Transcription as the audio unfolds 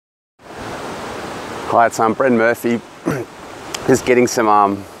Hi, it's Bren Murphy. Just getting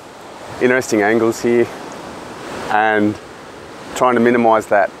some interesting angles here and trying to minimize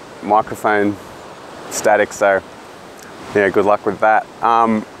that microphone static, so yeah, good luck with that.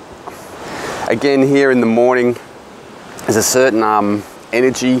 Again, here in the morning there's a certain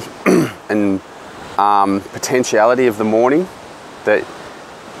energy and potentiality of the morning that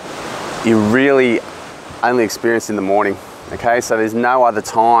you really only experience in the morning. Okay, so there's no other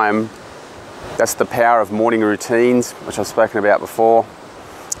time. That's the power of morning routines, which I've spoken about before,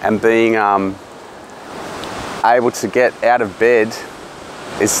 and being able to get out of bed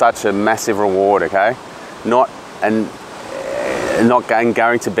is such a massive reward. Okay, not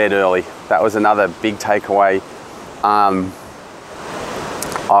going to bed early. That was another big takeaway.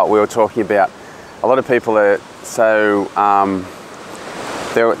 We were talking about a lot of people are so.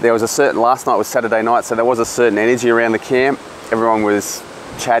 There was a certain, last night was Saturday night, so there was a certain energy around the camp. Everyone was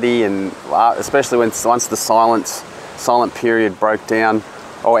chatty, and especially once the silent period broke down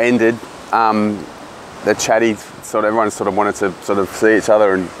or ended, the chatty everyone wanted to see each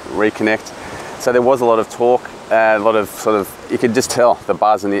other and reconnect. So there was a lot of talk, a lot of you could just tell the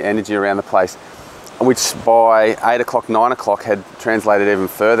buzz and the energy around the place, which by 8 o'clock, 9 o'clock had translated even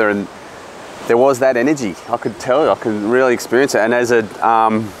further, and there was that energy. I could tell, I could really experience it. And as I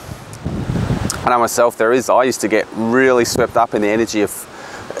know myself, I used to get really swept up in the energy of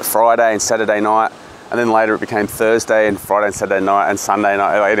Friday and Saturday night, and then later it became Thursday and Friday and Saturday night and Sunday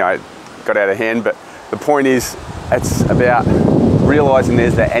night. Anyway, it got out of hand, but the point is, it's about realizing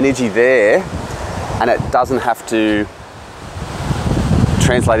there's that energy there, and it doesn't have to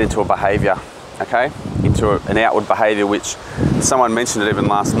translate into a behavior, okay? Into an outward behavior, which someone mentioned it even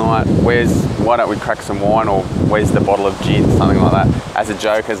last night. Why don't we crack some wine, or where's the bottle of gin, something like that, as a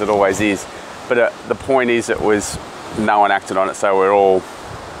joke, as it always is. But the point is, no one acted on it, so we're all,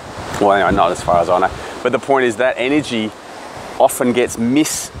 well, anyway, not as far as I know. But the point is that energy often gets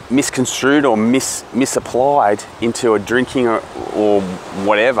misconstrued or misapplied into a drinking or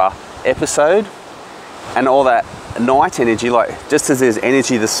whatever episode, and all that night energy, like just as there's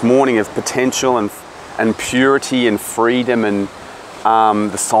energy this morning of potential and purity and freedom and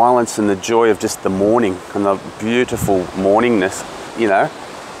the silence and the joy of just the morning and the beautiful morningness, you know.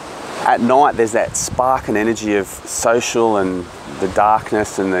 At night, there's that spark and energy of social and the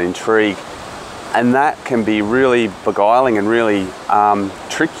darkness and the intrigue, and that can be really beguiling and really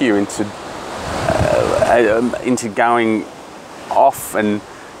trick you into going off and,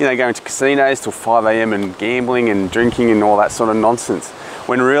 you know, going to casinos till 5 a.m. and gambling and drinking and all that sort of nonsense.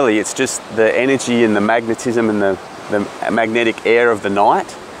 When really it's just the energy and the magnetism and the magnetic air of the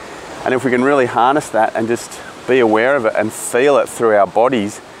night. And if we can really harness that and just be aware of it and feel it through our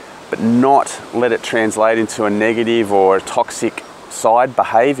bodies, but not let it translate into a negative or a toxic side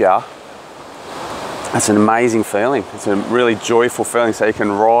behavior, that's an amazing feeling. It's a really joyful feeling. So you can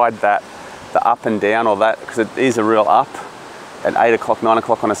ride the up and down, or that, because it is a real up at 8 o'clock, 9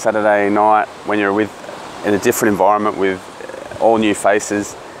 o'clock on a Saturday night, when you're in a different environment with all new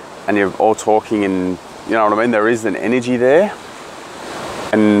faces and you're all talking, and you know what I mean, there is an energy there.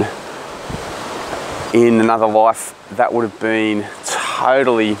 And in another life, that would have been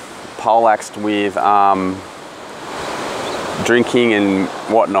totally poleaxed with drinking and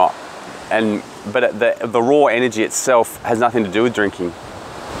whatnot. But the raw energy itself has nothing to do with drinking.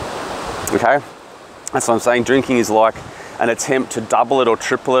 Okay? That's what I'm saying. Drinking is like an attempt to double it or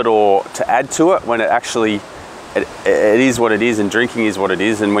triple it or to add to it, when it actually, it is what it is, and drinking is what it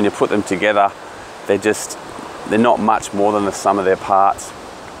is. And when you put them together, they're not much more than the sum of their parts.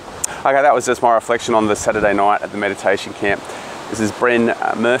 Okay, that was just my reflection on the Saturday night at the meditation camp. This is Bren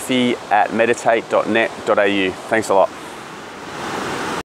Murphy at meditate.net.au. Thanks a lot.